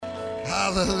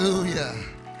Hallelujah.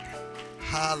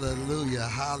 Hallelujah.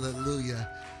 Hallelujah.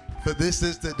 For this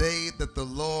is the day that the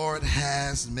Lord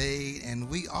has made, and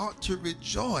we ought to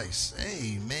rejoice.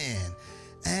 Amen.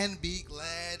 And be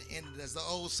glad in it. As the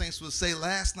old saints would say,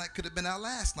 last night could have been our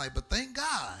last night, but thank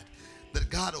God that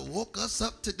God woke us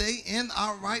up today in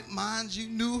our right minds. You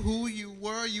knew who you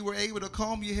were. You were able to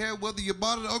comb your hair, whether you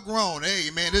bought it or grown.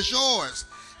 Amen. It's yours.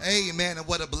 Amen. And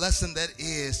what a blessing that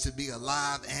is to be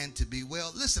alive and to be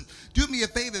well. Listen, do me a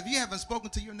favor. If you haven't spoken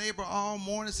to your neighbor all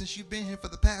morning since you've been here for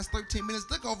the past 13 minutes,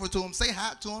 look over to him, say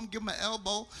hi to him, give him an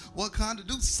elbow, what kind of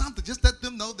do something. Just let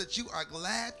them know that you are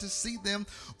glad to see them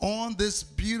on this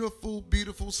beautiful,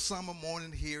 beautiful summer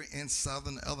morning here in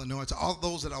Southern Illinois. To all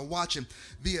those that are watching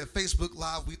via Facebook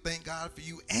Live, we thank God for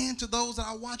you. And to those that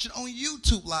are watching on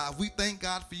YouTube Live, we thank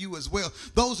God for you as well.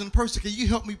 Those in person, can you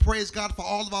help me praise God for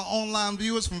all of our online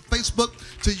viewers from Facebook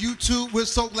to YouTube? We're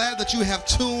so glad that you have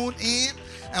tuned in,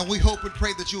 and we hope and pray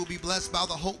that you will be blessed by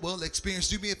the Hopewell experience.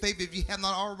 Do me a favor, if you have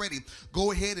not already,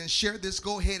 go ahead and share this.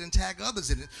 Go ahead and tag others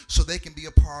in it so they can be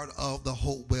a part of the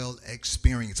Hopewell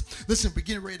experience. Listen, we're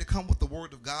getting ready to come with the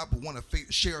Word of God, but want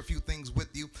to share a few things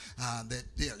with you. And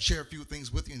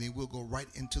then we'll go right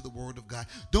into the Word of God.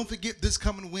 Don't forget, this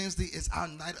coming Wednesday is our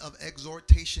night of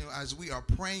exhortation as we are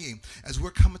praying, as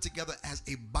we're coming together as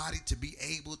a body to be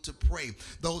able to pray.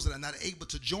 Those that are not able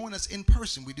to join us in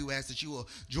person, we do ask that you will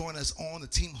join us on the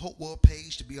Team Hopewell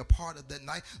page to be a part of that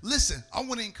night. Listen, I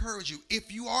want to encourage you,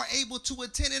 if you are able to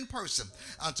attend in person,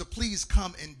 to please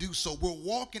come and do so. We're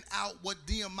walking out what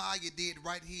Nehemiah did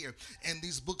right here in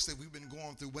these books that we've been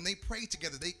going through. When they prayed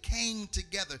together, they came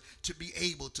together to be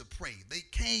able to pray. They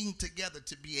came together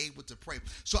to be able to pray.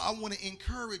 So I want to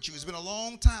encourage you. It's been a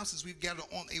long time since we've gathered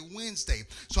on a Wednesday.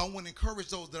 So I want to encourage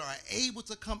those that are able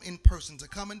to come in person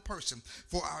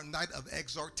for our night of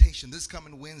exhortation this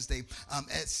coming Wednesday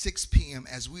at 6 p.m.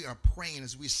 as we are praying,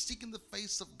 as we're seeking the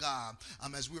face of God.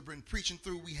 As we've been preaching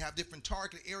through, we have different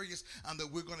target areas that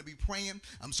we're going to be praying.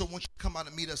 So I want you to come out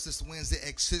and meet us this Wednesday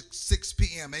at 6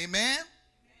 p.m. Amen.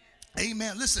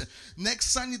 Amen. Listen,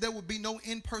 next Sunday there will be no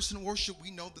in-person worship. We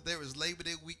know that there is Labor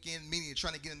Day weekend, meaning you're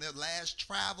trying to get in their last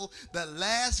travel, the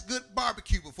last good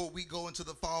barbecue before we go into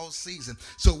the fall season.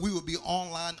 So we will be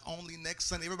online only next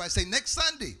Sunday. Everybody say next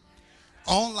Sunday.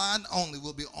 Online only.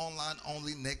 We'll be online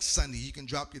only next Sunday. You can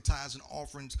drop your tithes and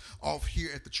offerings off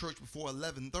here at the church before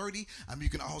 11:30. You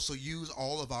can also use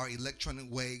all of our electronic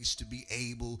ways to be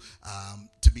able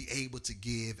to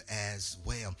give as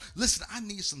well. Listen, I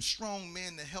need some strong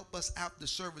men to help us out the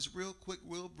service real quick,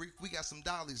 real brief. We got some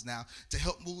dollies now to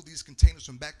help move these containers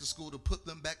from back to school, to put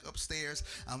them back upstairs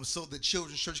so the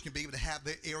children's church can be able to have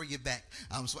their area back.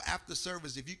 So after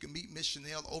service, if you can meet Miss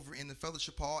Chanel over in the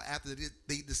fellowship hall after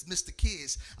they dismiss the kids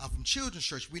from children's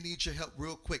church, we need your help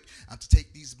real quick to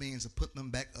take these bins and put them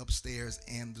back upstairs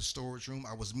in the storage room.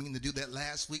 I was meaning to do that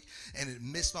last week and it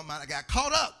missed my mind. I got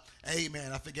caught up.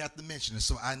 Amen. I forgot to mention it,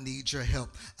 so I need your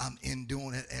help in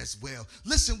doing it as well.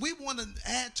 Listen, we want to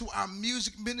add to our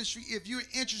music ministry. If you're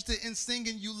interested in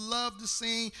singing, you love to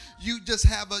sing, you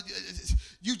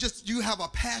have a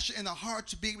passion and a heart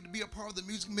to be able to be a part of the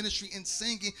music ministry and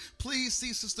singing, please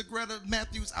see Sister Greta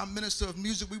Matthews, our minister of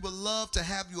music. We would love to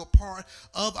have you a part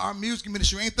of our music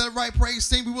ministry. Ain't that right, praise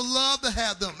team? We would love to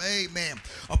have them, amen,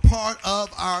 a part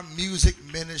of our music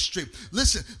ministry.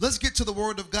 Listen, let's get to the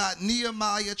Word of God.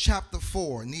 Nehemiah chapter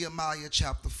 4. Nehemiah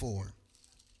chapter 4.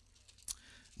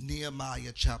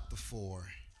 Nehemiah chapter 4.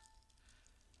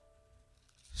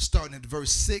 Starting at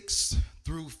verse 6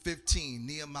 through 15.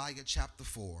 Nehemiah chapter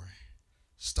 4.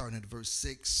 Starting at verse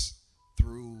 6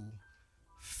 through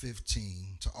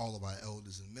 15. To all of our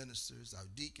elders and ministers, our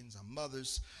deacons, our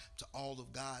mothers, to all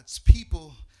of God's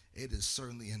people, it is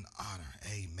certainly an honor,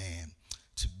 amen,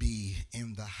 to be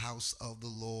in the house of the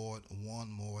Lord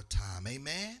one more time.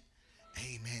 Amen.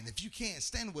 Amen. If you can,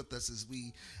 stand with us as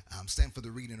we stand for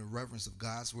the reading and reverence of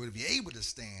God's word. If you're able to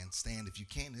stand, stand. If you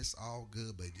can, it's all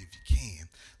good. But if you can,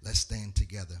 let's stand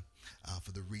together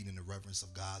for the reading and reverence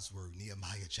of God's word.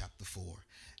 Nehemiah chapter 4.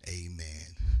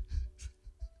 Amen.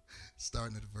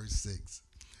 Starting at verse 6.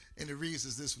 And it reads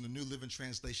as this from the New Living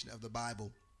Translation of the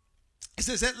Bible. It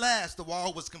says, at last the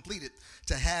wall was completed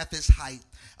to half its height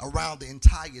around the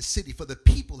entire city, for the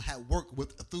people had worked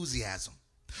with enthusiasm.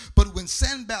 But when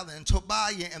Sanballat and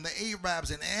Tobiah and the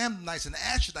Arabs and Ammonites and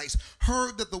Asherites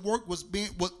heard that the work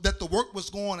was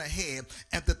going ahead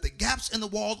and that the gaps in the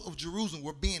wall of Jerusalem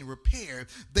were being repaired,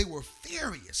 they were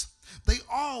furious. They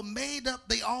all made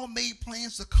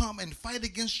plans to come and fight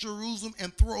against Jerusalem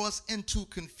and throw us into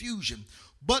confusion.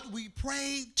 But we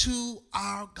prayed to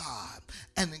our God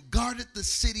and guarded the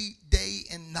city day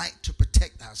and night to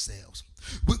protect ourselves.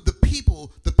 With the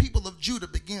people of Judah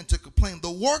began to complain.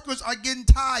 The workers are getting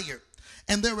tired,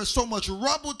 and there is so much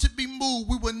rubble to be moved,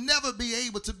 we will never be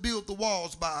able to build the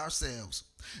walls by ourselves.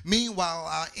 Meanwhile,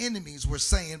 our enemies were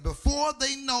saying, before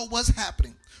they know what's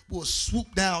happening, we'll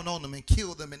swoop down on them and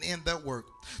kill them and end their work.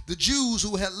 The Jews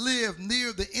who had lived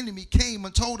near the enemy came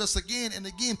and told us again and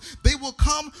again, they will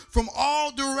come from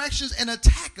all directions and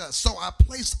attack us. So I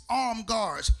placed armed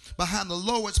guards behind the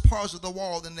lowest parts of the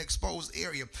wall in the exposed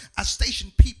area. I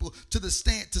stationed people to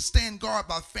stand guard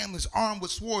by families armed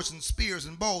with swords and spears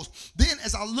and bows. Then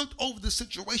as I looked over the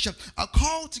situation, I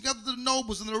called together the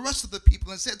nobles and the rest of the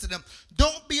people and said to them,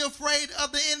 don't be afraid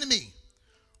of the enemy.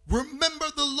 Remember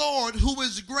the Lord who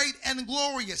is great and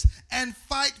glorious, and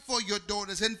fight for your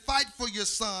daughters, and fight for your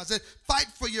sons, and fight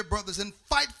for your brothers, and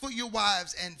fight for your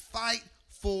wives, and fight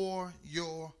for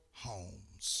your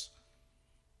homes.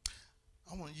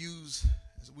 I want to use,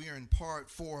 as we are in part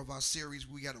 4 of our series,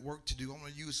 we got work to do. I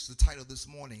want to use the title this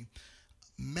morning,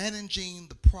 Managing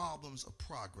the Problems of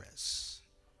Progress.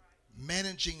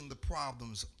 Managing the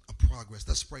Problems of Progress.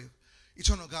 Let's pray.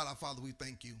 Eternal God, our Father, we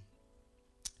thank you.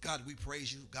 God, we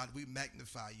praise you. God, we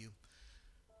magnify you.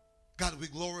 God, we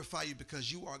glorify you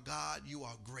because you are God, you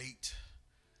are great,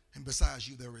 and besides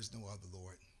you, there is no other,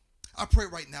 Lord. I pray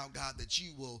right now, God, that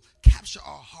you will capture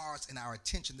our hearts and our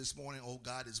attention this morning, oh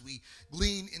God, as we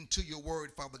glean into your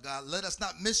word, Father God. Let us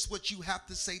not miss what you have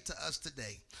to say to us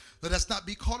today. Let us not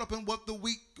be caught up in what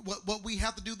we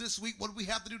have to do this week, what we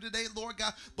have to do today, Lord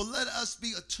God, but let us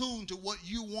be attuned to what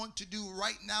you want to do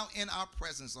right now in our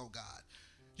presence, oh God.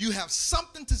 You have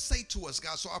something to say to us,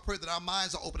 God, so I pray that our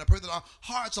minds are open. I pray that our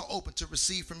hearts are open to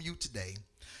receive from you today.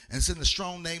 And it's in the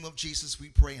strong name of Jesus we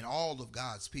pray, and all of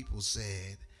God's people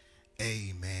said,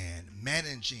 amen.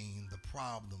 Managing the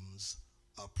problems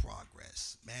of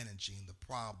progress. Managing the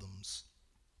problems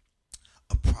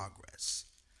of progress.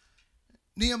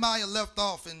 Nehemiah left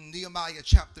off in Nehemiah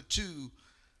chapter 2,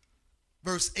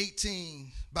 verse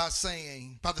 18, by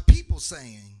the people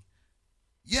saying,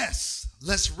 yes,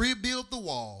 let's rebuild the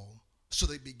wall. So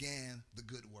they began the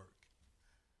good work.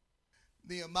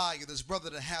 Nehemiah, this brother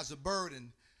that has a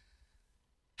burden,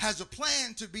 has a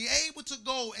plan to be able to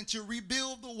go and to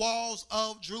rebuild the walls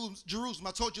of Jerusalem.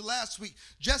 I told you last week,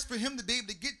 just for him to be able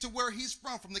to get to where he's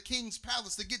from the king's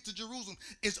palace to get to Jerusalem,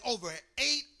 is over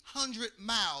 800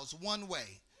 miles one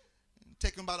way. It'll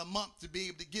take him about a month to be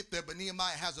able to get there, but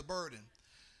Nehemiah has a burden.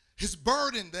 His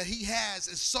burden that he has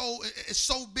is so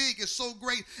big, it's so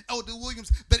great, Elder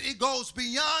Williams, that it goes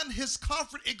beyond his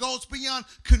comfort. It goes beyond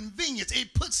convenience.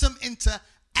 It puts him into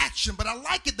action. But I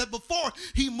like it that before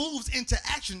he moves into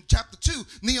action, chapter 2,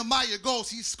 Nehemiah goes,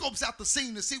 he scopes out the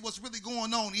scene to see what's really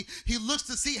going on. He looks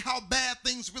to see how bad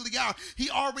things really are. He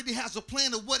already has a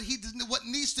plan of what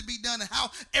needs to be done and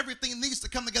how everything needs to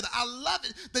come together. I love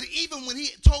it that even when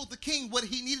he told the king what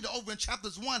he needed over in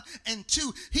chapters 1 and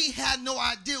 2, he had no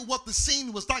idea what the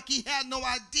scene was like. He had no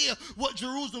idea what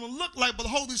Jerusalem would look like, but the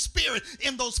Holy Spirit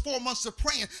in those 4 months of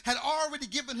praying had already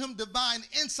given him divine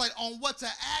insight on what to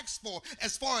ask for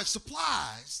as far as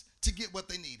supplies to get what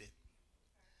they needed.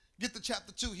 Get to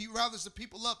chapter 2. He rallies the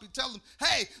people up. He tells them,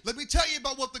 hey, let me tell you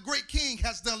about what the great king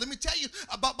has done. Let me tell you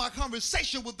about my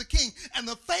conversation with the king and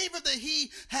the favor that he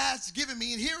has given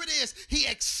me. And here it is. He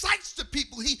excites the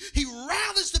people. He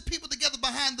rallies the people together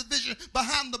behind the vision,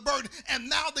 behind the burden. And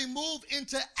now they move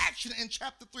into action in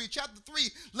chapter 3. Chapter 3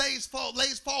 lays fall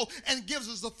and gives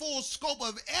us the full scope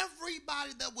of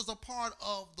everybody that was a part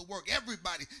of the work.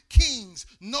 Everybody, kings,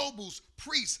 nobles,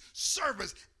 priests,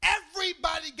 servants,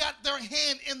 everybody got their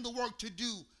hand in the work to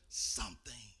do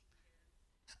something.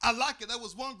 I like it. There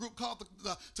was one group called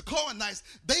the Tekoanites.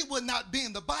 They would not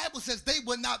bend. The Bible says they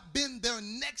would not bend their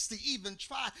necks to even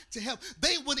try to help.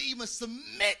 They wouldn't even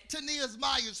submit to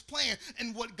Nehemiah's plan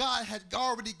and what God had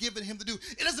already given him to do.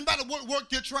 It doesn't matter what work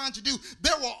you're trying to do.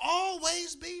 There will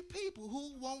always be people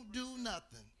who won't do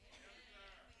nothing.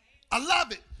 I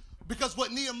love it. Because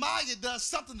what Nehemiah does,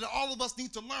 something that all of us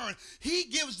need to learn. He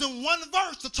gives them one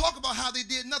verse to talk about how they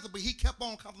did nothing, but he kept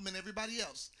on complimenting everybody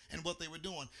else and what they were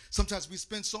doing. Sometimes we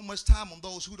spend so much time on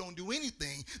those who don't do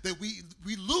anything that we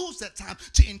lose that time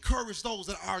to encourage those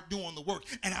that are doing the work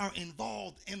and are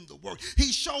involved in the work.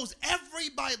 He shows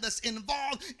everybody that's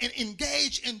involved and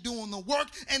engaged in doing the work.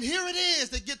 And here it is.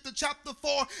 They get to chapter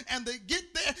 4 and they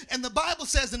get there. And the Bible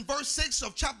says in verse 6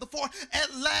 of chapter 4,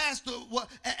 at last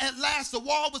the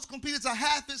wall was completed to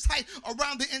half its height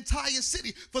around the entire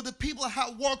city. For the people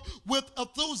have worked with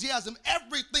enthusiasm.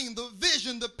 Everything, the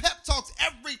vision, the pep talks,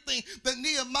 everything that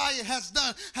Nehemiah has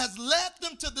done has led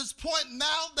them to this point.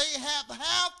 Now they have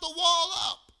half the wall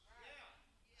up.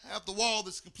 Half the wall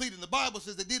is complete, and the Bible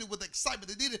says they did it with excitement.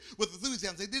 They did it with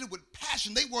enthusiasm. They did it with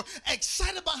passion. They were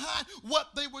excited behind what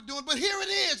they were doing. But here it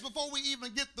is, before we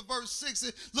even get to verse 6,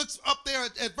 it looks up there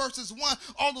at verses 1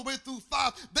 all the way through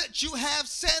 5, that you have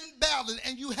Sanballat,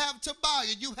 and you have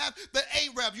Tobiah, you have the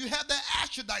Arabs, you have the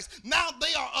Asherites. Now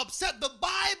they are upset. The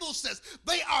Bible says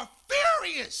they are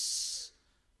furious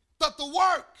that the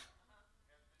work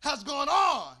has gone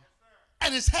on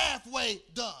and is halfway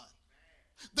done.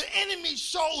 The enemy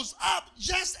shows up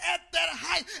just at that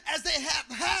height. As they have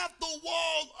half the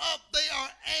wall up, they are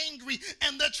angry,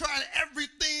 and they're trying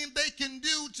everything they can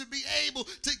do to be able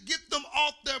to get them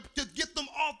off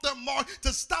their mark,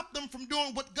 to stop them from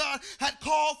doing what God had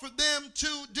called for them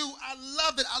to do. I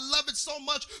love it. I love it so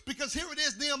much, because here it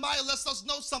is. Nehemiah lets us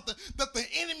know something, that the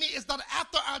enemy is not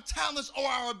after our talents or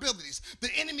our abilities.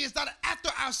 The enemy is not after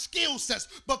our skill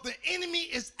sets, but the enemy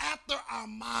is after our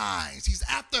minds. He's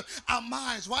after our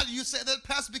minds. Why do you say that,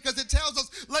 Pastor? Because it tells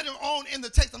us later on in the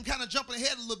text, I'm kind of jumping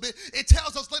ahead a little bit, it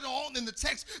tells us later on in the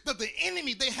text that the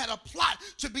enemy, they had a plot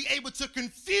to be able to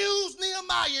confuse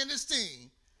Nehemiah and his team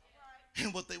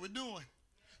and what they were doing.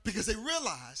 Because they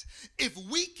realize if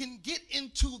we can get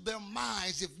into their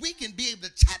minds, if we can be able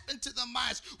to tap into their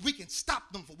minds, we can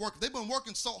stop them from working. They've been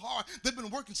working so hard. They've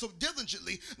been working so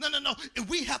diligently. No. If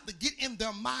we have to get in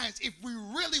their minds if we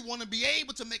really want to be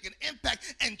able to make an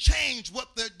impact and change what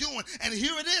they're doing. And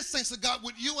here it is, saints of God,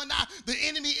 with you and I. The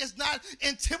enemy is not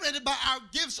intimidated by our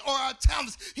gifts or our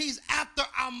talents. He's after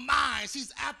our minds.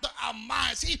 He's after our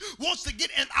minds. He wants to get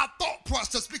in our thought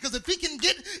process, because if he can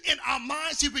get in our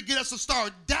minds, he will get us to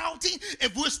start doubting.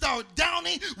 If we start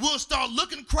doubting, we'll start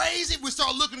looking crazy. If we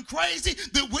start looking crazy,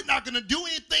 then we're not going to do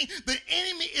anything. The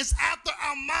enemy is after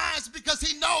our minds, because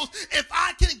he knows if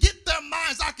I can get their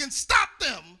minds, I can stop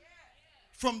them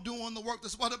from doing the work.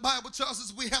 That's why the Bible tells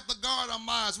us we have to guard our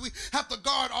minds. We have to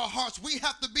guard our hearts. We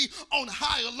have to be on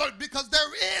high alert, because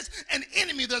there is an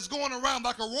enemy that's going around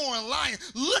like a roaring lion,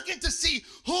 looking to see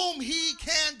whom he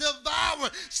can devour.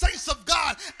 Saints of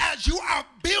God, as you are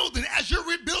building, as you're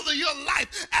rebuilding your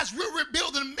life, as we're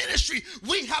rebuilding ministry,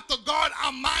 we have to guard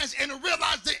our minds and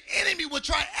realize the enemy will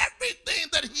try everything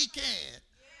that he can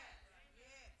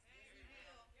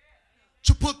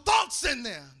to put thoughts in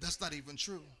there that's not even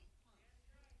true.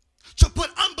 To put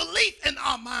unbelief in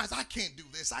our minds. I can't do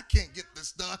this. I can't get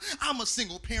this done. I'm a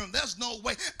single parent. There's no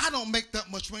way. I don't make that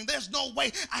much money. There's no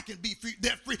way I can be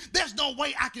debt free. There's no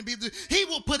way I can be. He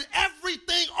will put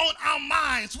everything on our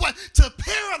minds. What? To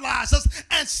paralyze us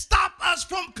and stop us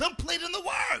from completing the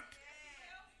work.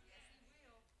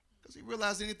 Because he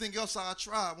realized anything else I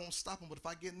try won't stop them. But if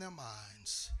I get in their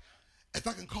minds, if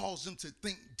I can cause them to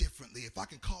think differently, if I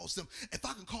can cause them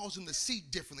to see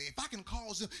differently, if I can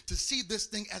cause them to see this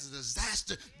thing as a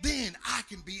disaster, then I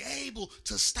can be able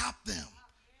to stop them.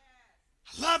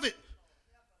 I love it.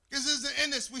 Because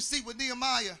in this we see with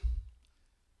Nehemiah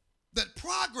that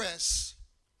progress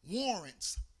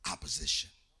warrants opposition.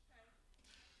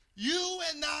 You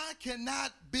and I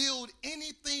cannot build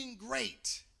anything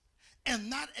great and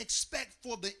not expect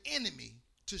for the enemy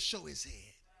to show his head.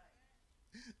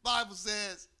 Bible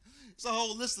says it's a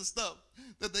whole list of stuff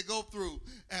that they go through,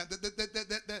 and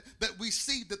that we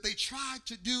see that they tried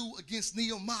to do against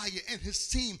Nehemiah and his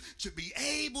team to be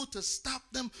able to stop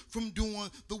them from doing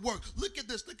the work. Look at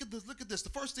this. The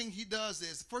first thing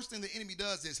the enemy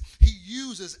does is he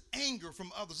uses anger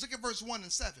from others. Look at verse 1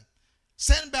 and 7.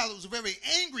 Sanballat was very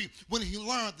angry when he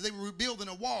learned that they were rebuilding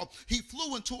a wall. He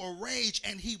flew into a rage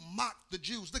and he mocked the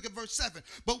Jews. Look at verse 7.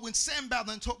 But when Sanballat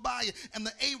and Tobiah and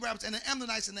the Arabs and the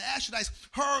Ammonites and the Asherites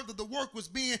heard that the work was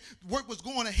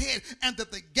going ahead and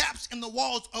that the gaps in the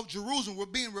walls of Jerusalem were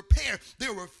being repaired, they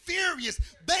were furious.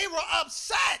 They were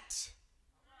upset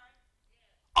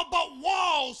about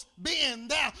walls being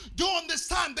down. During this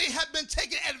time, they had been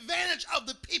taking advantage of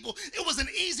the people. It was an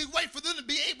easy way for them to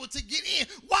be able to get in.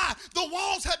 Why? The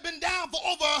walls had been down for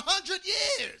over 100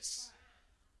 years.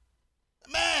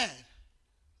 Man,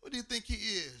 what do you think he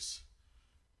is?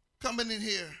 Coming in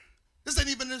here. This ain't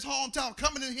even his hometown.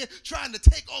 Coming in here trying to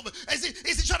take over. Is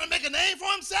he trying to make a name for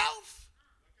himself?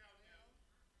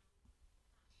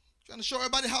 Trying to show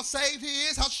everybody how saved he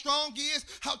is, how strong he is,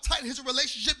 how tight his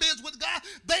relationship is with God.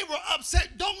 They were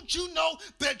upset. Don't you know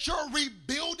that your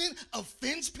rebuilding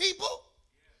offends people?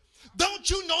 Don't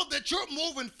you know that you're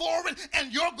moving forward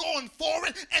and you're going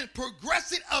forward and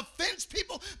progressing offends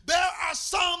people? There are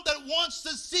some that wants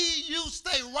to see you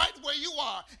stay right where you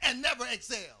are and never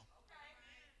excel.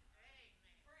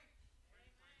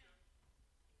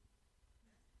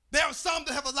 There are some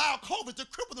that have allowed COVID to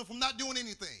cripple them from not doing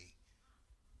anything.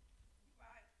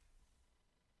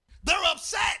 They're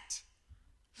upset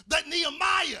that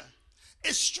Nehemiah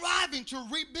is striving to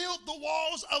rebuild the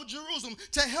walls of Jerusalem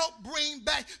to help bring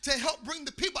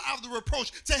the people out of the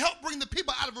reproach, to help bring the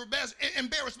people out of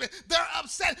embarrassment. They're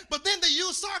upset, but then they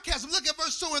use sarcasm. Look at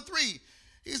verse 2 and 3.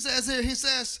 He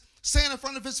says, saying in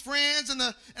front of his friends and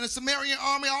the Samaritan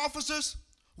army officers,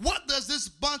 what does this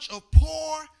bunch of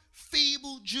poor,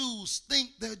 feeble Jews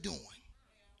think they're doing?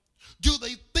 Do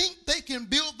they think they can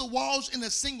build the walls in a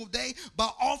single day by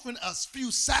offering us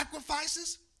few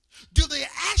sacrifices? Do they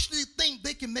actually think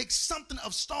they can make something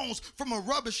of stones from a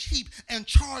rubbish heap and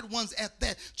charred ones at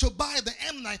that? Tobiah the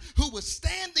Ammonite, who was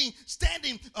standing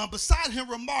beside him,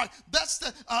 remarked, that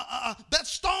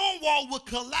stone wall would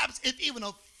collapse if even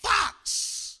a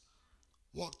fox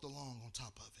walked along on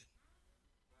top of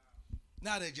it.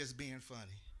 Now they're just being funny.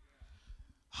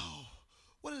 Oh,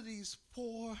 what are these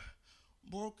poor,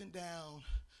 broken down,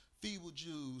 feeble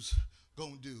Jews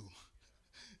gonna do?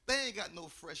 They ain't got no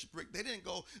fresh brick. They didn't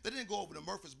go over to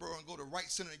Murfreesboro and go to Wright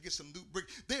Center and get some new brick.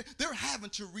 They're having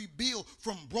to rebuild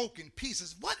from broken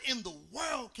pieces. What in the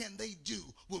world can they do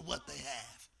with what they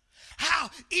have? How,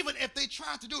 even if they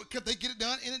tried to do it, could they get it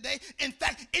done in a day? In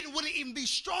fact, it wouldn't even be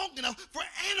strong enough for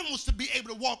animals to be able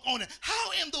to walk on it.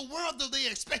 How in the world do they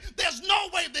expect? There's no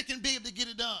way they can be able to get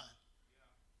it done.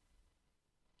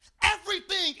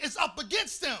 Everything is up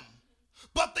against them.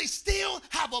 But they still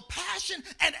have a passion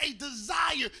and a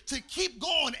desire to keep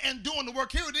going and doing the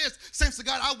work. Here it is, saints of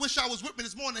God. I wish I was with me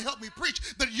this morning to help me preach.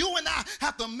 That you and I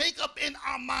have to make up in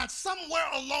our minds somewhere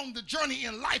along the journey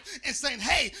in life and saying,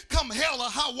 hey, come hell or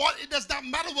high water, it does not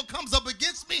matter what comes up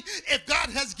against me. If God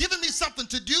has given me something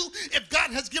to do, if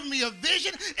God has given me a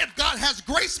vision, if God has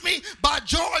graced me, by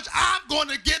George, I'm going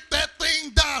to get that thing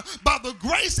done by the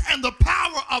grace and the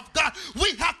power of God.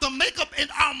 We have to make up in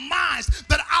our minds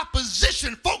that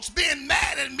opposition, folks being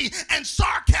mad at me, and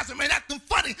sarcasm and acting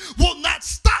funny will not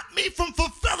stop me from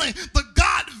fulfilling the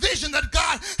God vision that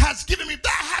God has given me.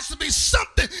 There has to be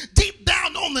something deep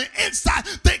down on the inside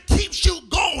that keeps you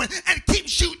going and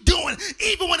keeps you doing,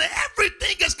 even when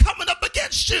everything is coming up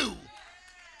against you.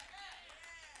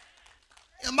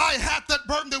 Nehemiah had that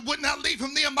burden that would not leave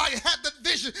him. Nehemiah had that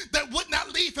vision that would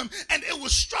not leave him. And it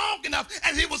was strong enough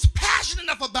and he was passionate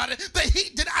enough about it that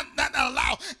he did not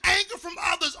allow anger from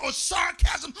others or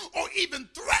sarcasm or even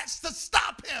threats to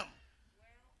stop him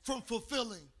from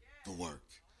fulfilling the work.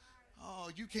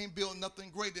 Oh, you can't build nothing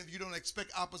great if you don't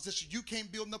expect opposition. You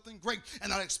can't build nothing great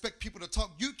and not expect people to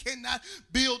talk. You cannot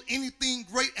build anything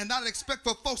great and not expect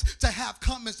for folks to have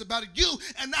comments about it. You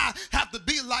and I have to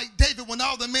be like David when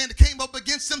all the men that came up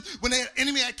against him, when their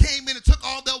enemy had came in and took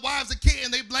all their wives and kids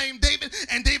and they blamed David,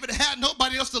 and David had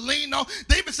nobody else to lean on.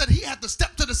 David said he had to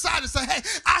step to the side and say, hey,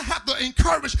 I have to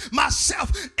encourage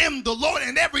myself in the Lord.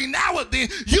 And every now and then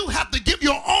you have to give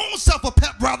your own self a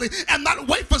pep rally and not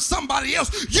wait for somebody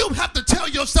else. You have to tell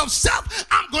yourself, self,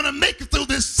 I'm going to make it through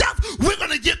this. Self, we're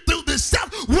going to get through this.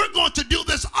 Self, we're going to do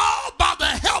this all by the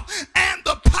help and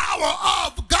the power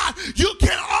of God. You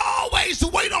can always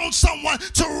wait on someone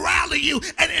to rally you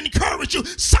and encourage you.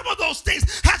 Some of those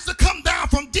things has to come down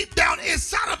from deep down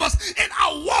inside of us in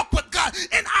our walk with God,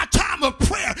 in our time of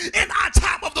prayer, in our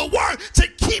time of the word, to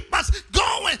keep us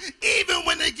going even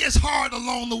when it gets hard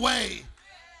along the way.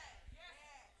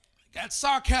 Got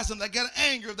sarcasm, they got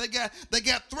anger, they got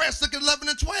threats. Look at 11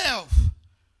 and 12.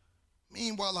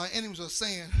 Meanwhile, our enemies are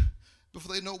saying,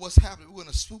 before they know what's happening, we're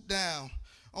going to swoop down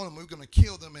on them. We're going to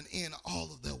kill them and end all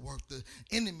of their work. The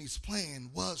enemy's plan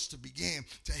was to begin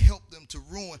to help them to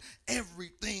ruin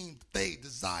everything they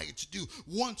desired to do.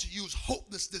 One, to use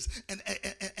hopelessness and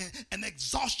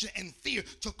exhaustion and fear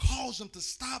to cause them to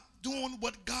stop doing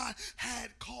what God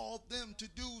had called them to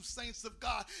do, saints of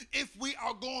God. If we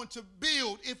are going to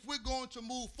build, if we're going to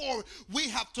move forward, we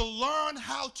have to learn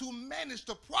how to manage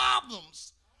the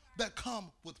problems that come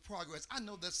with progress. I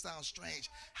know that sounds strange.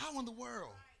 How in the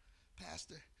world,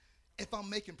 Pastor, if I'm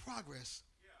making progress,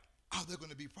 are there going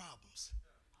to be problems?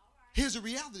 Here's the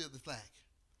reality of the fact.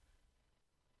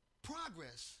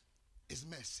 Progress is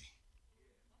messy.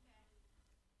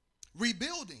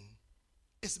 Rebuilding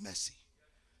is messy.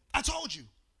 I told you,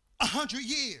 100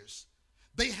 years.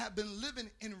 They have been living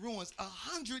in ruins.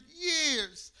 100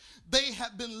 years they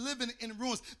have been living in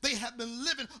ruins. They have been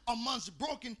living amongst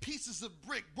broken pieces of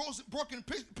brick, broken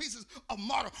pieces of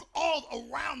mortar all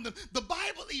around them. The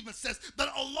Bible even says that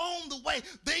along the way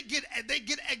they get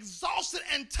exhausted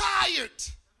and tired,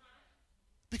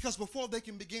 because before they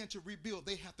can begin to rebuild,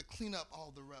 they have to clean up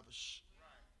all the rubbish.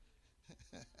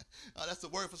 That's the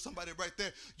word for somebody right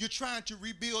there. You're trying to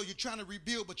rebuild,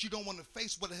 but you don't want to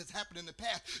face what has happened in the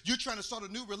past. You're trying to start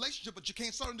a new relationship, but you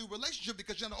can't start a new relationship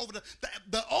because you're over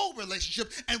the old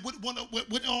relationship and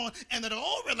went on and the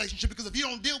old relationship, because if you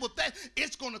don't deal with that,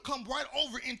 it's going to come right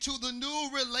over into the new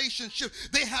relationship.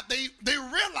 They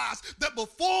realize that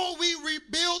before we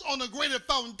rebuild on a greater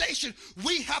foundation,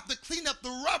 we have to clean up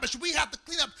the rubbish. We have to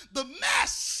clean up the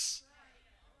mess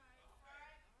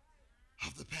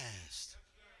of the past.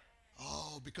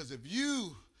 Oh, because if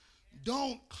you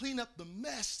don't clean up the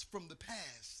mess from the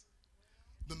past,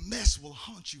 the mess will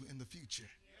haunt you in the future.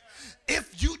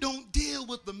 If you don't deal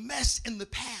with the mess in the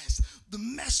past, the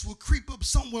mess will creep up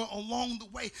somewhere along the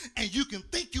way, and you can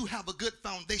think you have a good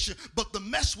foundation, but the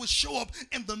mess will show up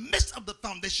in the midst of the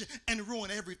foundation and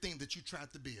ruin everything that you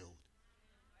tried to build.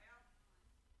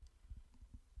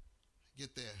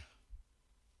 Get there.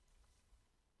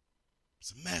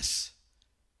 It's a mess.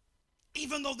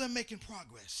 Even though they're making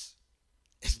progress,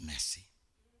 it's messy.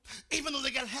 Even though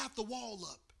they got half the wall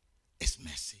up, it's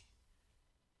messy.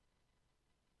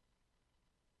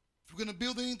 If we're going to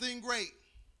build anything great,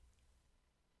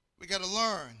 we got to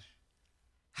learn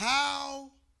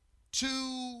how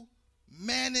to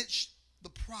manage the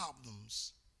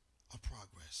problems of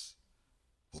progress.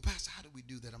 Well, Pastor, how do we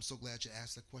do that? I'm so glad you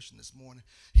asked that question this morning.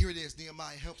 Here it is.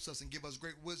 Nehemiah helps us and give us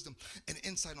great wisdom and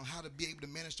insight on how to be able to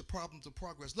manage the problems of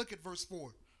progress. Look at verse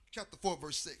 4, chapter 4,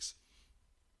 verse 6.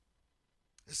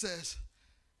 It says,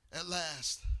 at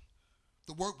last,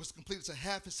 the work was completed to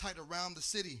half its height around the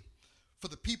city, for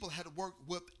the people had worked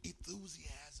with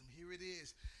enthusiasm. Here it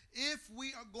is. If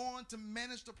we are going to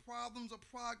manage the problems of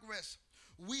progress,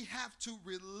 we have to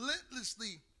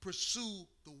relentlessly pursue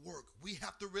the work. We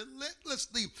have to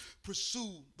relentlessly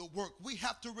pursue the work. We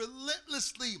have to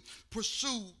relentlessly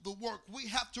pursue the work. We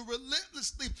have to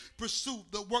relentlessly pursue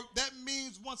the work. That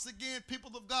means, once again, people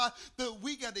of God, that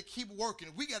we got to keep working.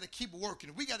 We got to keep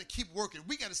working. We got to keep working.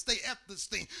 We got to stay at this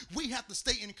thing. We have to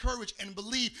stay encouraged and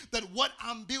believe that what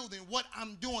I'm building, what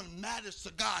I'm doing matters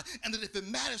to God. And that if it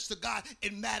matters to God,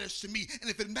 it matters to me.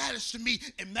 And if it matters to me,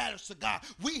 it matters to God.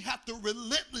 We have to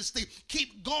relentlessly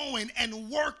keep going and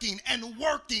working and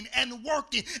working and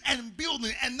working and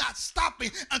building and not stopping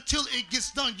until it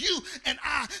gets done. You and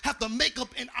I have to make up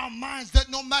in our minds that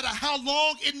no matter how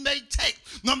long it may take,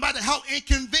 no matter how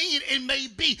inconvenient it may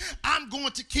be, I'm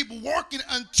going to keep working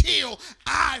until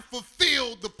I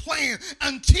fulfill the plan,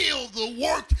 until the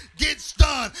work gets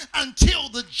done, until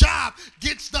the job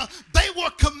gets done. They were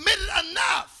committed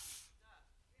enough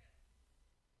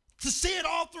to see it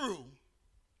all through,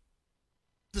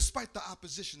 despite the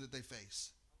opposition that they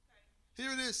face.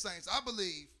 Here it is, saints. I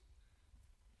believe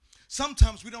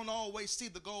sometimes we don't always see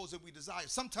the goals that we desire.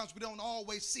 Sometimes we don't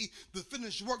always see the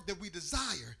finished work that we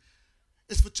desire.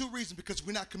 It's for two reasons: because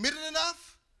we're not committed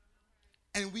enough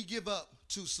and we give up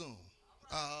too soon.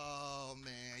 Oh,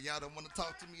 man, y'all don't want to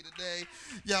talk to me today.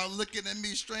 Y'all looking at me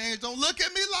strange. Don't look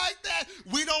at me like that.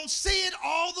 We don't see it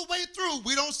all the way through.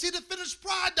 We don't see the finished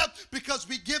product because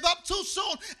we give up too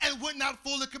soon and we're not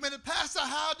fully committed. Pastor,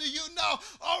 how do you know?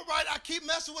 All right, I keep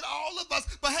messing with all of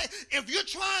us. But, hey, if you're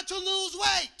trying to lose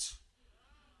weight,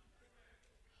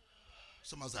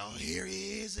 somebody's like, oh, here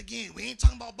he is again. We ain't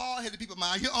talking about bald-headed people.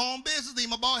 Mind your own business. Leave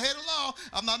my bald-head alone.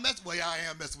 I'm not messing with you. Well, yeah,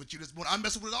 I am messing with you this morning. I'm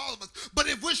messing with all of us. But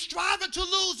if we're striving to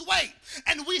lose weight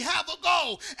and we have a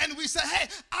goal and we say, hey,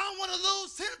 I want to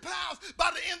lose 10 pounds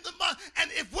by the end of the month,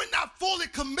 and if we're not fully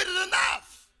committed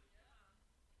enough,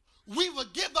 we will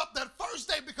give up that first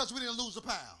day because we didn't lose a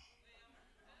pound.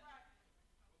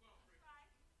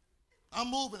 I'm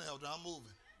moving, Elder. I'm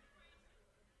moving.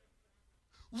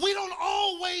 We don't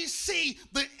always see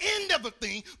the end of a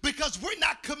thing because we're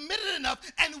not committed enough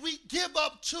and we give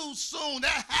up too soon.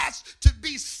 There has to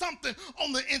be something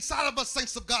on the inside of us,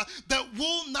 saints of God, that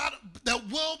will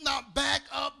not back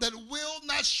up, that will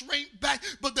not shrink back,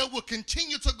 but that will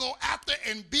continue to go after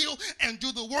and build and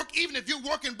do the work. Even if you're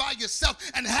working by yourself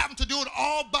and having to do it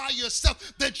all by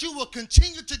yourself, that you will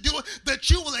continue to do it, that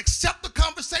you will accept the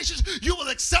conversations, you will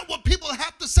accept what people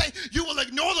have to say, you will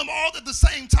ignore them all at the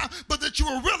same time, but that you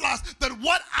will realize that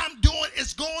what I'm doing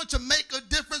is going to make a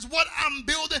difference. What I'm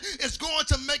building is going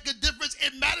to make a difference.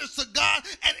 It matters to God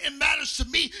and it matters to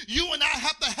me. You and I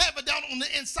have to have it down on the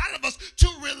inside of us to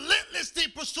relentlessly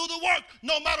pursue the work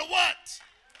no matter what.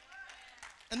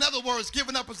 In other words,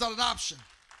 giving up is not an option.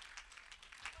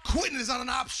 Quitting is not an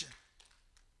option.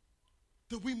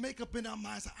 That we make up in our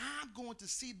minds, I'm going to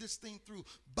see this thing through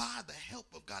by the help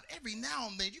of God. Every now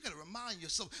and then, you got to remind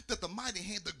yourself that the mighty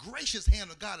hand, the gracious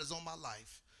hand of God is on my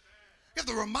life. You have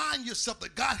to remind yourself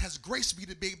that God has graced me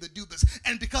to be able to do this.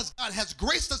 And because God has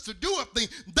graced us to do a thing,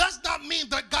 does not mean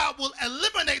that God will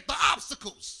eliminate the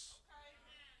obstacles.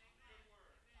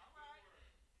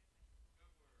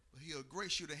 But he'll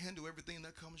grace you to handle everything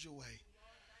that comes your way.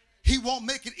 He won't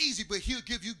make it easy, but he'll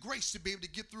give you grace to be able to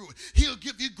get through it. He'll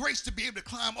give you grace to be able to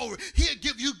climb over it. He'll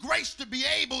give you grace to be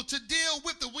able to deal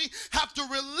with it. We have to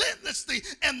relentlessly,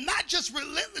 and not just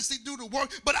relentlessly do the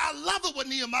work, but I love it what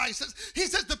Nehemiah says. He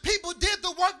says the people did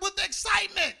the work with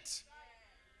excitement.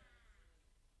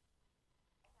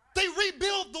 They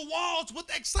rebuild the walls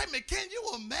with excitement. Can you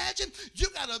imagine? You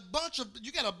got a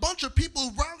bunch of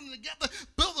people rallying together,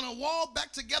 building a wall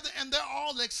back together, and they're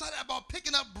all excited about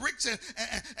picking up bricks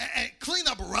and clean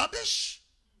up rubbish.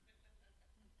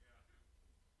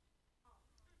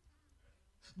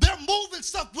 They're moving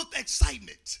stuff with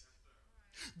excitement.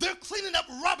 They're cleaning up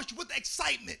rubbish with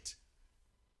excitement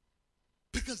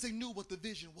because they knew what the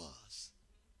vision was.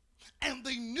 And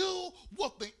they knew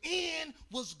what the end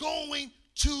was going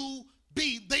to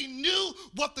be. They knew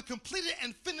what the completed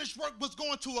and finished work was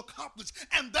going to accomplish,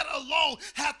 and that alone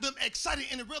had them excited.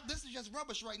 And this is just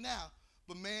rubbish right now,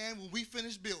 but man, when we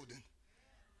finish building,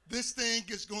 this thing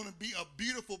is going to be a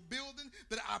beautiful building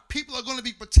that our people are going to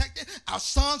be protected, our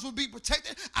sons will be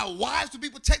protected, our wives will be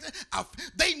protected.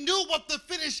 They knew what the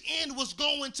finished end was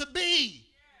going to be.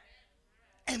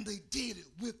 And they did it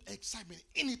with excitement.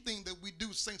 Anything that we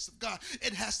do, saints of God,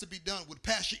 it has to be done with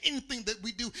passion. Anything that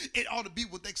we do, it ought to be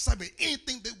with excitement.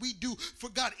 Anything that we do for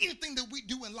God, anything that we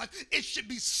do in life, it should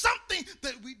be something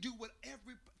that we do with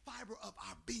every fiber of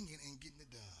our being and getting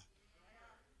it done.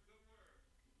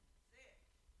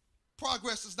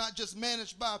 Progress is not just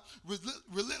managed by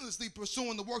relentlessly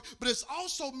pursuing the work, but it's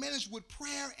also managed with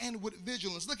prayer and with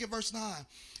vigilance. Look at verse 9.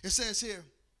 It says here,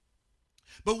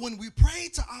 but when we pray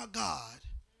to our God,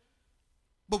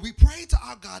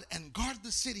 and guarded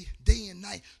the city day and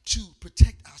night to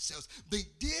protect ourselves. They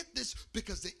did this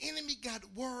because the enemy got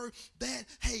word that,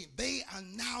 hey, they are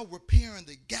now repairing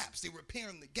the gaps. They're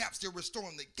repairing the gaps. They're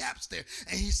restoring the gaps there.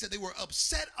 And he said they were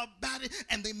upset about it,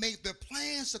 and they made their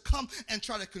plans to come and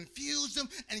try to confuse them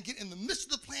and get in the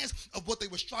midst of the plans of what they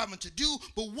were striving to do.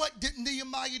 But what did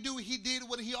Nehemiah do? He did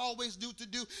what he always do to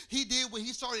do. He did what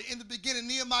he started in the beginning.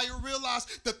 Nehemiah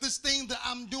realized that this thing that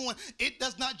I'm doing, it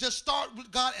does not just start with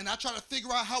God and I try to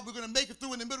figure out how we're going to make it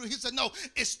through in the middle. He said, no,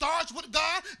 it starts with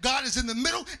God. God is in the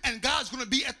middle, and God's going to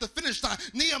be at the finish line.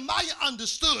 Nehemiah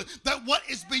understood that what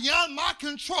is beyond my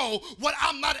control, what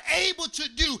I'm not able to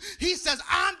do, he says,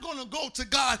 I'm going to go to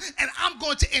God, and I'm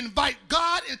going to invite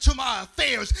God into my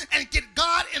affairs and get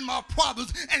God in my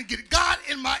problems and get God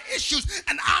in my issues,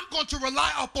 and I'm going to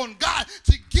rely upon God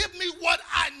to give me what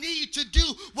I need to do,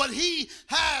 what he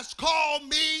has called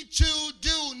me to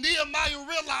do. Nehemiah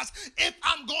realized, if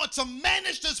I'm going to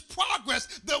manage this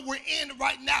progress that we're in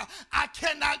right now, I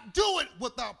cannot do it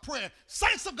without prayer.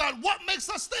 Saints of God, what makes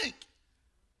us think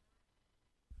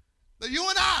that you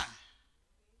and I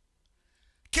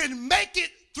can make it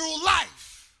through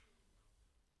life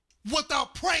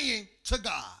without praying to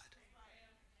God?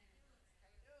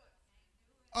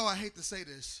 Oh, I hate to say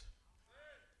this.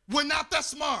 We're not that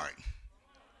smart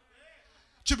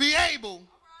to be able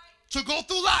to go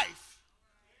through life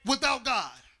without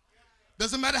God.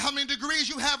 Doesn't matter how many degrees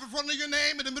you have in front of your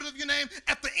name, in the middle of your name,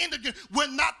 at the end of your, we're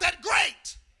not that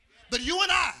great that you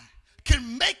and I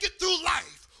can make it through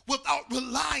life without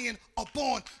relying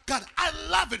upon God. I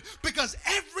love it because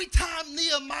every time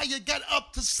Nehemiah got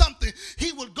up to something,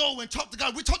 he would go and talk to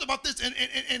God. We talked about this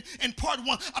in part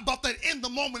one, about that in the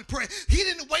moment prayer. He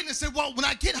didn't wait and say, well, when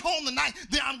I get home tonight,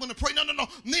 then I'm going to pray. No.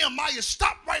 Nehemiah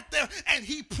stopped right there and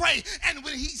he prayed. And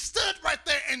when he stood right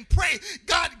there and prayed,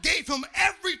 God gave him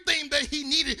everything that he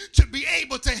needed to be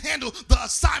able to handle the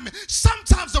assignment.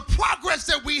 Sometimes the progress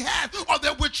that we have or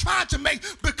that we're trying to make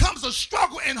becomes a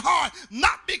struggle and hard,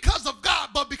 not because of God,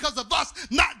 but because of us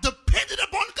not dependent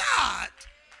upon God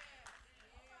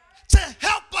to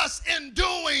help us in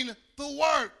doing the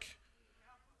work.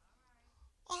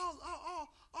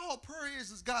 All prayer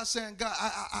is God saying, God,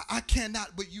 I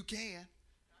cannot, but you can.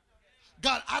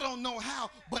 God, I don't know how,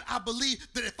 but I believe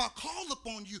that if I call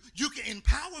upon you, you can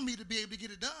empower me to be able to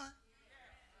get it done.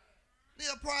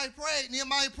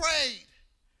 Nehemiah prayed.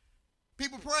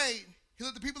 People prayed. He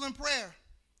led the people in prayer.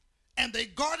 And they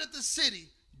guarded the city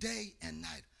day and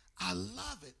night. I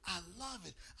love it.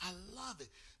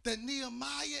 That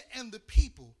Nehemiah and the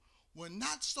people were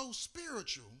not so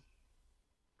spiritual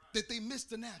that they missed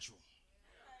the natural.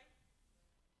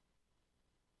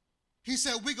 He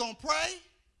said, we're going to pray,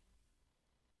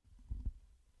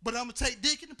 but I'm going to take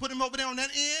Deacon and put him over there on that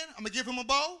end. I'm going to give him a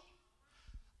bowl.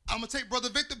 I'm going to take Brother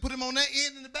Victor, put him on that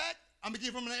end in the back. I'm going to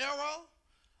give him an arrow.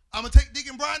 I'm going to take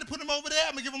Deacon Brian to put him over there.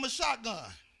 I'm going to give him a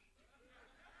shotgun.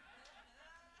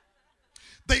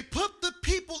 They put the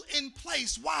people in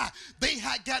place. Why? They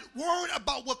had got worried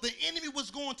about what the enemy was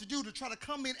going to do to try to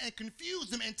come in and confuse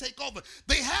them and take over.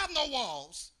 They have no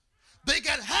walls. They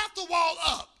got half the wall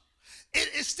up. It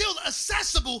is still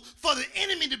accessible for the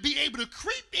enemy to be able to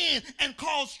creep in and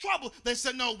cause trouble. They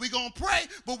said, no, we're going to pray,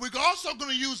 but we're also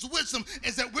going to use wisdom,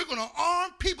 is that we're going to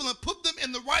arm people and put them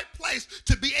in the right place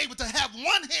to be able to have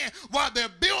one hand while they're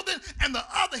building and the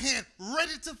other hand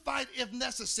ready to fight if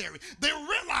necessary. They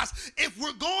realize if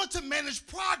we're going to manage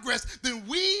progress, then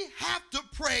we have to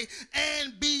pray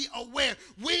and be aware.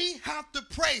 We have to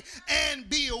pray and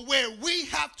be aware. We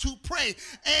have to pray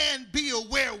and be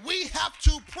aware. We have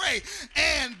to pray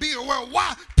and be aware.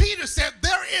 Why? Peter said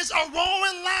there is a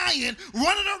roaring lion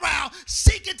running around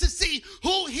seeking to see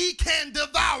who he can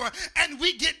devour. And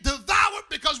we get devoured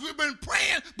because we've been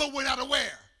praying, but we're not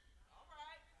aware.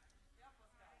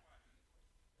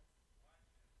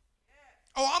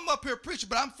 Oh, I'm up here preaching,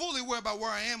 but I'm fully aware about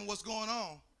where I am and what's going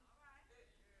on.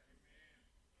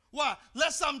 Why?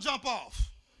 Let something jump off.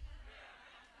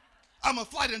 I'm a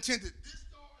flight attendant. This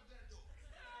door or that door?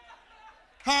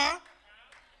 Huh?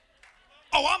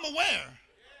 Oh, I'm aware.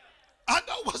 I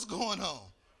know what's going on.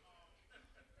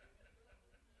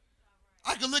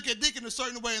 I can look at Deacon a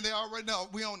certain way and they already know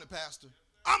we own it, Pastor.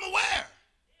 I'm aware.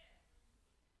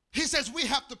 He says we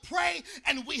have to pray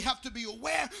and we have to be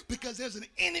aware because there's an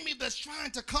enemy that's trying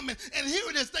to come in. And here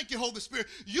it is. Thank you, Holy Spirit.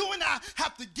 You and I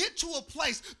have to get to a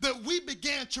place that we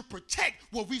began to protect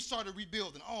what we started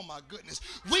rebuilding. Oh, my goodness.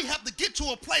 We have to get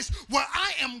to a place where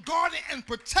I am guarding and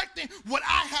protecting what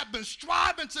I have been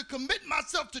striving to commit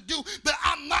myself to do, that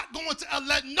I'm not going to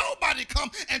let nobody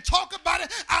come and talk about it.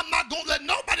 I'm not going to let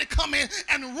nobody come in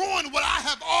and ruin what I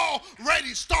have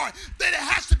already started. That it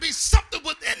has to be something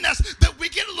within us that we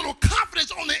get a little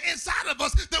confidence on the inside of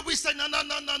us that we say, no.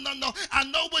 I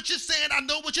know what you're saying. I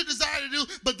know what you desire to do,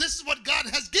 but this is what God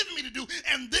has given me to do,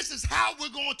 and this is how we're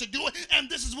going to do it, and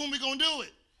this is when we're going to do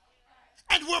it.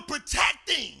 And we're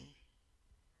protecting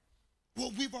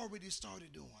what we've already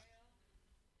started doing.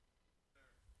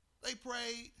 They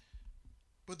prayed,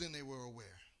 but then they were aware.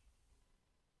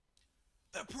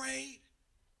 They prayed,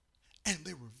 and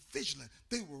they were vigilant.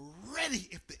 They were ready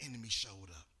if the enemy showed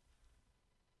up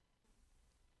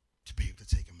to be able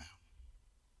to take him out.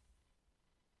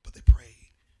 But they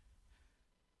prayed.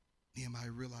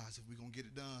 Nehemiah realized if we're going to get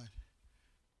it done,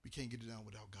 we can't get it done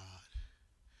without God.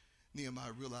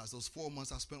 Nehemiah realized those 4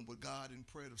 months I spent with God in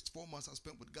prayer, those 4 months I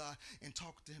spent with God and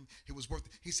talked to him, it was worth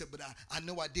it. He said, but I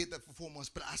know I did that for 4 months,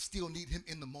 but I still need him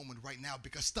in the moment right now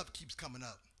because stuff keeps coming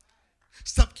up.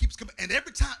 Stuff keeps coming. And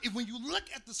every time, when you look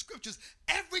at the scriptures,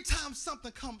 every time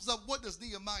something comes up, what does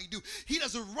Nehemiah do? He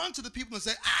doesn't run to the people and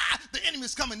say, the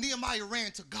enemy's coming. Nehemiah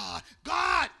ran to God.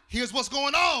 God, here's what's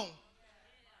going on.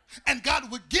 And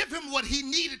God would give him what he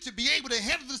needed to be able to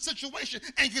handle the situation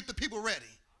and get the people ready.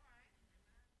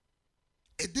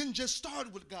 It didn't just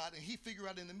start with God and he figured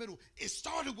out in the middle. It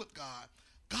started with God.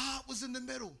 God was in the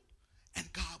middle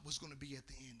and God was going to be at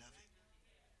the end of it.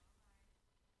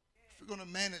 If we're going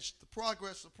to manage the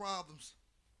progress of problems,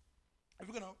 if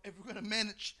we're going to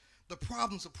manage the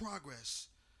problems of progress,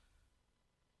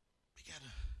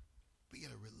 we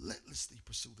gotta relentlessly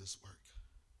pursue this work.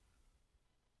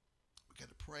 We got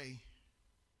to pray,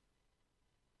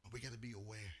 and we got to be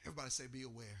aware. Everybody say, be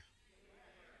aware.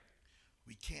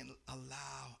 We can't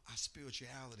allow our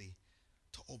spirituality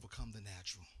to overcome the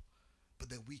natural, but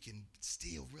that we can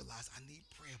still realize I need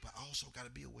prayer, but I also got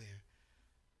to be aware.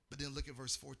 But then look at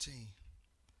verse 14.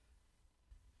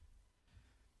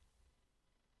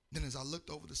 Then as I looked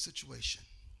over the situation,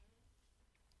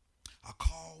 I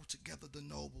called together the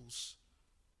nobles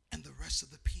and the rest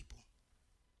of the people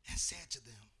and said to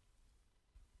them,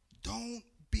 don't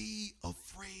be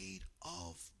afraid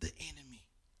of the enemy.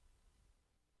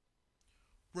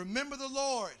 Remember the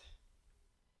Lord,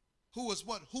 who is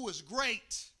what? Who is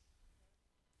great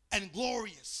and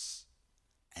glorious,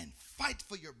 and fight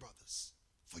for your brothers,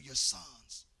 for your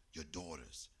sons, your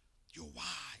daughters, your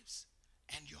wives,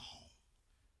 and your home.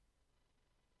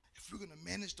 If we're going to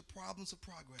manage the problems of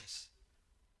progress,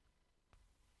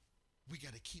 we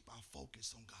got to keep our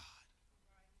focus on God.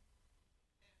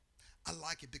 I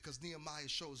like it because Nehemiah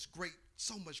shows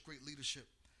so much great leadership.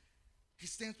 He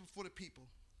stands before the people.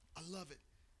 I love it.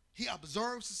 He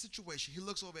observes the situation. He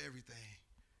looks over everything.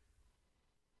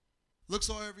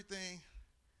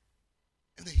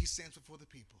 And then he stands before the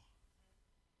people.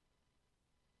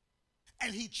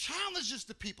 And he challenges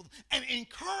the people and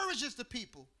encourages the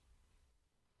people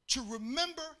to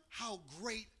remember how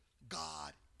great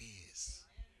God is.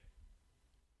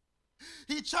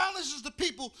 He challenges the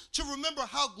people to remember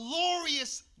how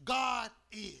glorious God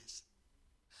is.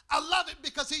 I love it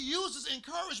because he uses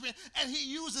encouragement and he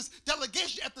uses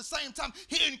delegation at the same time.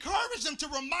 He encouraged them to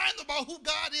remind them about who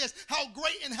God is, how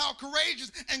great and how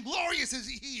courageous and glorious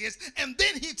he is. And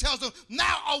then he tells them,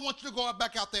 now I want you to go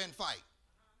back out there and fight.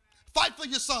 Fight for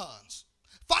your sons.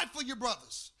 Fight for your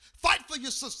brothers. Fight for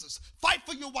your sisters. Fight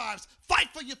for your wives. Fight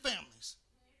for your families.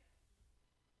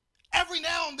 Every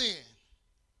now and then,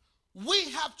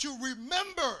 we have to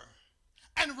remember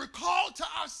and recall to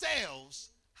ourselves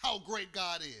how great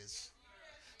God is.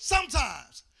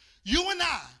 Sometimes you and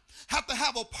I have to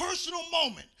have a personal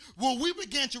moment where we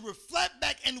begin to reflect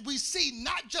back and we see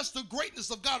not just the greatness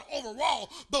of God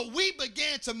overall, but we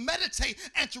begin to meditate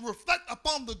and to reflect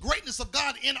upon the greatness of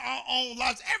God in our own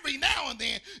lives. Every now and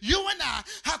then, you and I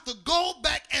have to go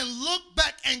back and look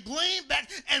back and glean back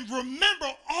and remember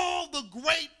all the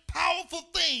great powerful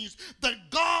things that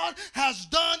God has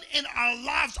done in our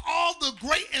lives, all the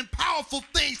great and powerful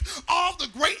things, all the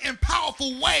great and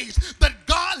powerful ways that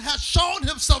God has shown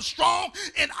himself strong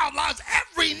in our lives.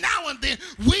 Every now and then,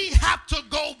 we have to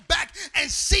go back and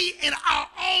see in our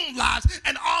own lives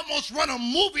and almost run a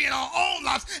movie in our own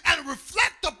lives and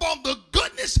reflect upon the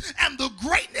goodness and the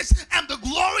greatness and the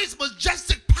glorious,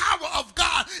 majestic power of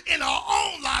God in our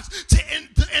own lives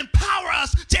to empower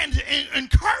us, to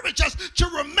encourage us to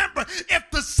remember if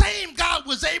the same God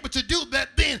was able to do that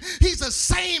then, he's the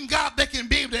same God that can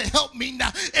be able to help me now.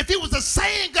 If he was the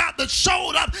same God that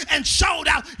showed up and showed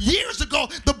out years ago,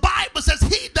 the Bible says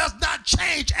he does not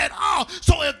change at all.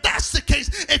 So if that's the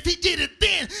case, if he did it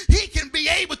then, he can be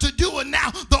able to do it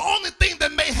now. The only thing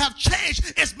that may have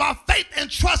changed is my faith and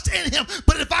trust in him.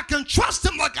 But if I can trust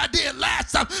him like I did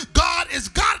last time, God is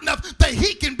God enough that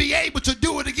he can be able to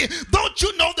do it again. Don't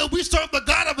you know that we serve the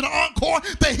God of an encore,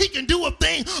 that he can do a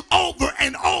thing over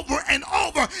and over and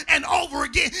over and over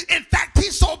again? In fact,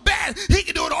 he's so bad, he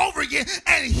can do it over again,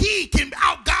 and he can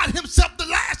outGod himself the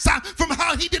last time from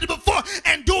how he did it before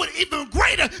and do it even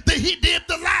greater than he did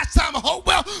the last time. Oh,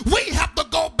 well, we have to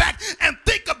go back and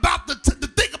think about the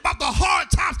hard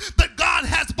times that God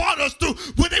has brought us through.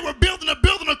 When they were building a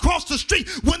building across the street,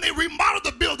 when they remodeled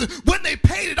the building, when they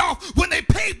paid it off, when they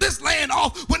paid this land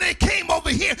off, when they came over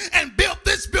here and built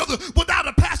this building without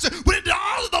a pastor, when they did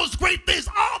all of those great things,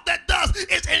 all that does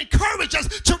is encourage us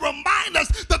to remind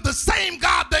us that the same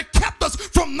God that kept us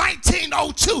from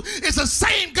 1902 is the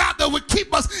same God that would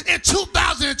keep us in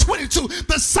 2022.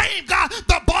 The same God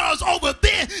that brought us over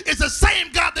then is the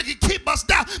same God that can keep us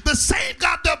now. The same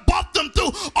God that brought them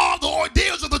through all the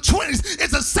ordeals of the 20s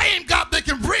is the same God that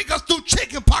can bring us through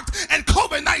chickenpox and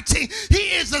COVID-19.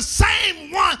 He is the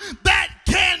same one that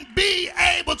can be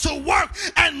able to work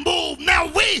and move. Now,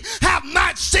 we have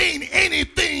not seen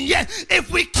anything yet.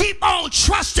 If we keep on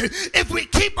trusting, if we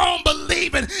keep on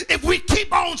believing, if we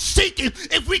keep on seeking,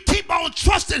 if we keep on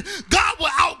trusting, God will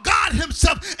outGod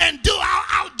himself and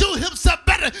outdo himself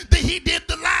better than he did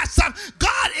the last time.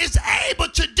 God is able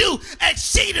to do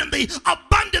exceedingly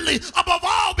abundantly above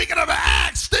all we can ever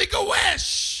ask, think, or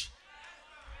wish.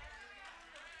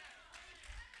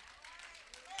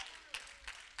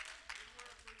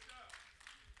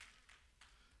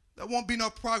 There won't be no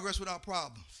progress without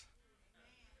problems.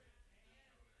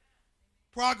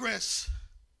 Progress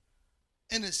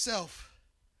in itself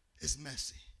is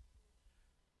messy.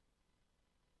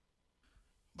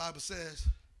 Bible says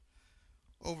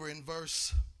over in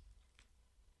verse, I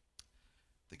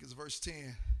think it's verse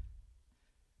 10,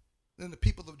 then the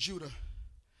people of Judah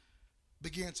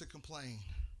began to complain.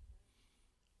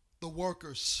 The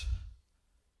workers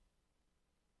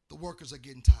are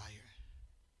getting tired.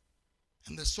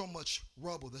 And there's so much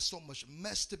rubble, there's so much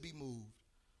mess to be moved.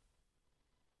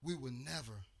 We will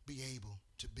never be able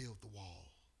to build the wall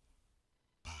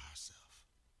by ourselves.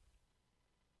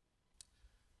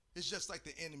 It's just like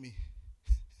the enemy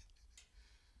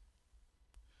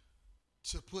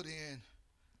to put in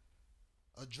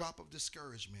a drop of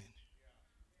discouragement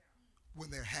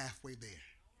when they're halfway there.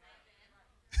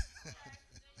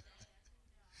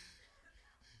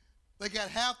 They got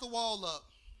half the wall up.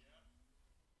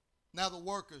 Now the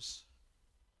workers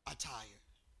are tired.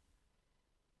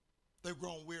 They've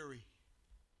grown weary.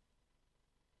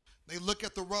 They look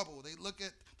at the rubble. They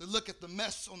look at the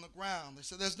mess on the ground. They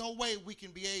say, there's no way we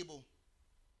can be able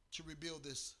to rebuild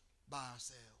this by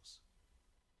ourselves.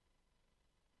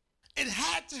 It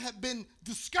had to have been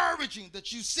discouraging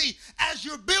that you see as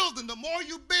you're building, the more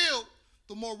you build,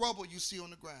 the more rubble you see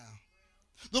on the ground.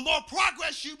 The more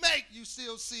progress you make, you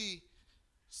still see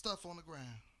stuff on the ground.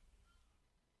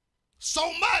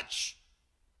 So much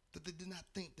that they did not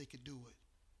think they could do it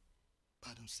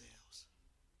by themselves.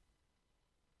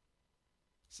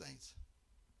 Saints,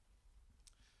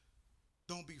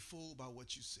 don't be fooled by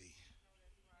what you see.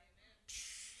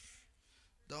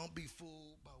 Don't be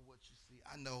fooled by what you see.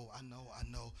 I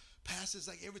know. Pastor's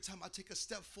like every time I take a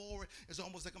step forward, it's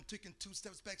almost like I'm taking 2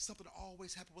 steps back. Something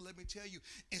always happens. Well, let me tell you,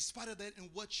 in spite of that and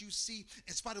what you see,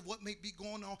 in spite of what may be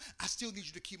going on, I still need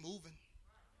you to keep moving.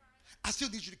 I still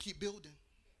need you to keep building.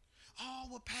 Oh,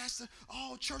 well, Pastor,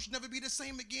 church never be the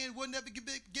same again. We'll never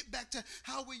get back to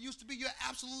how we used to be. You're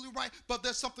absolutely right. But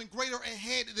there's something greater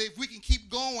ahead that if we can keep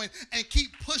going and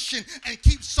keep pushing and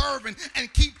keep serving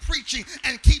and keep preaching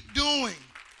and keep doing.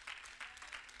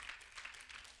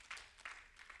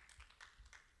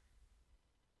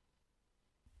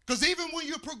 Because even when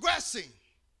you're progressing,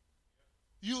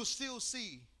 you'll still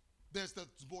see there's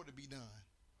more to be done.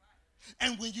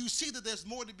 And when you see that there's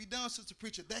more to be done, Sister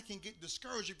Preacher, that can get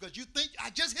discouraging because you think,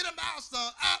 I just hit a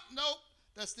milestone. Nope,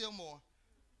 there's still more.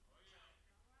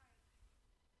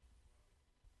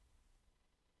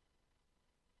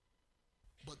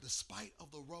 But despite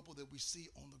of the rubble that we see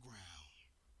on the ground,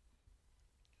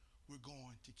 we're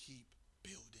going to keep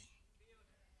building.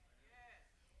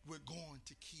 We're going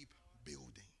to keep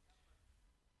building.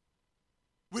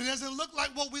 When it doesn't look like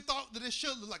what we thought that it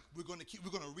should look like, we're going to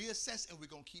reassess and we're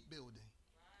going to keep building.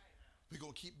 We're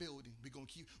going to keep building.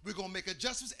 We're going to make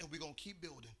adjustments and we're going to keep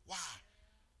building. Why?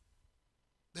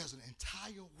 There's an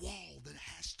entire wall that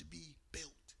has to be built.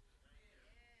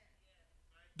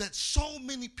 That so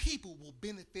many people will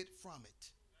benefit from it.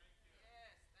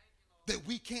 That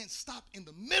we can't stop in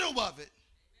the middle of it.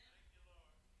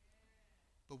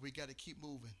 But we got to keep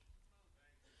moving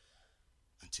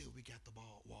until we got the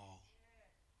wall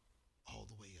all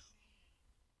the way up.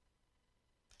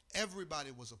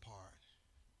 Everybody was a part.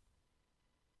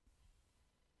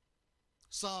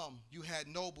 Some, you had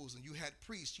nobles and you had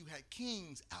priests, you had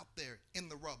kings out there in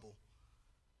the rubble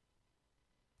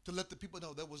to let the people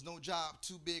know there was no job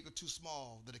too big or too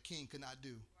small that a king could not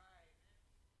do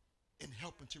in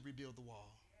helping to rebuild the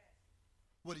wall.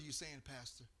 What are you saying,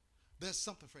 Pastor? There's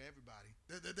something for everybody.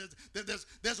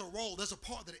 There's a role, there's a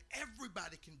part that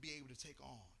everybody can be able to take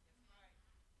on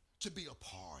to be a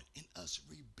part in us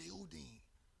rebuilding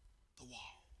the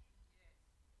wall.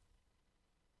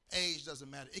 Age doesn't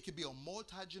matter. It could be a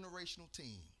multi-generational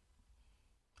team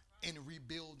in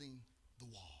rebuilding the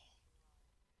wall.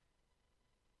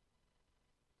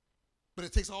 But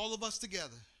it takes all of us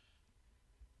together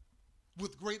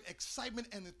with great excitement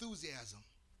and enthusiasm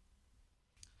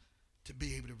to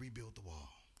be able to rebuild the wall.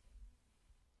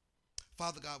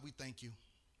 Father God, we thank you.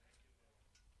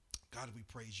 God, we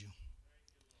praise you.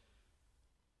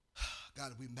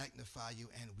 God, we magnify you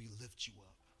and we lift you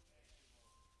up.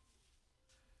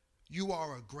 You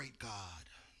are a great God.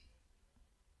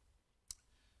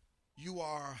 You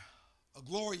are a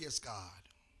glorious God.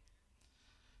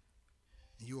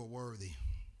 And you are worthy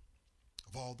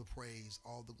of all the praise,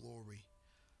 all the glory,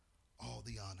 all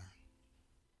the honor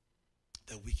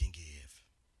that we can give.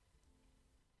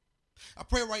 I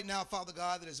pray right now, Father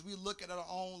God, that as we look at our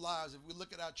own lives, if we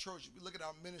look at our church, if we look at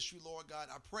our ministry, Lord God,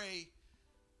 I pray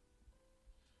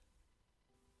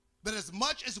that as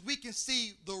much as we can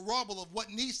see the rubble of what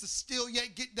needs to still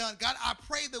yet get done, God, I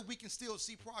pray that we can still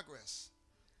see progress.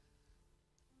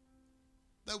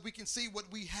 That we can see what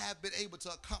we have been able to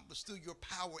accomplish through your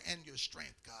power and your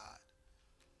strength, God.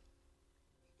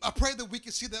 I pray that we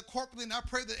can see that corporately, and I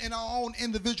pray that in our own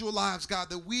individual lives, God,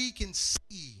 that we can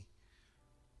see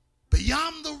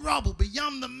beyond the rubble,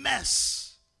 beyond the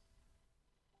mess,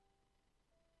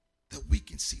 that we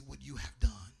can see what you have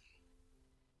done.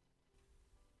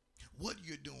 What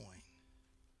you're doing,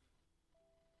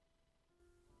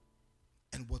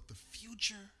 and what the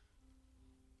future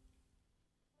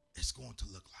is going to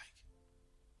look like.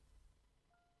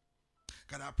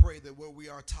 God, I pray that where we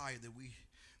are tired,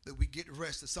 that we get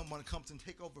rest, that someone comes and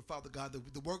take over, Father God,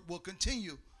 that the work will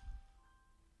continue,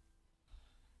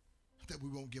 that we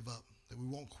won't give up, that we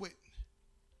won't quit,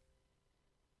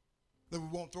 that we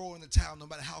won't throw in the towel no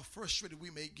matter how frustrated we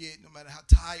may get, no matter how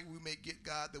tired we may get,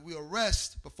 God, that we'll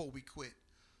rest before we quit.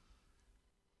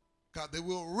 God, that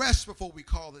we'll rest before we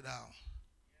call it out.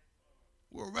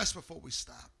 We'll rest before we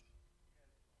stop.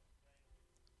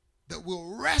 That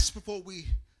we'll rest before we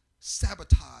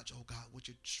sabotage, oh God, what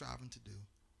you're striving to do.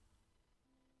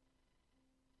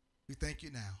 We thank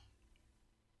you now.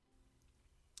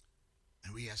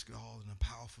 And we ask it all in the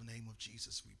powerful name of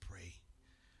Jesus, we pray.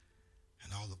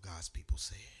 And all of God's people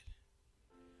said,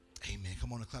 amen.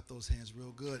 Come on and clap those hands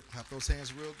real good. Clap those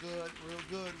hands real good, real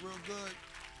good, real good.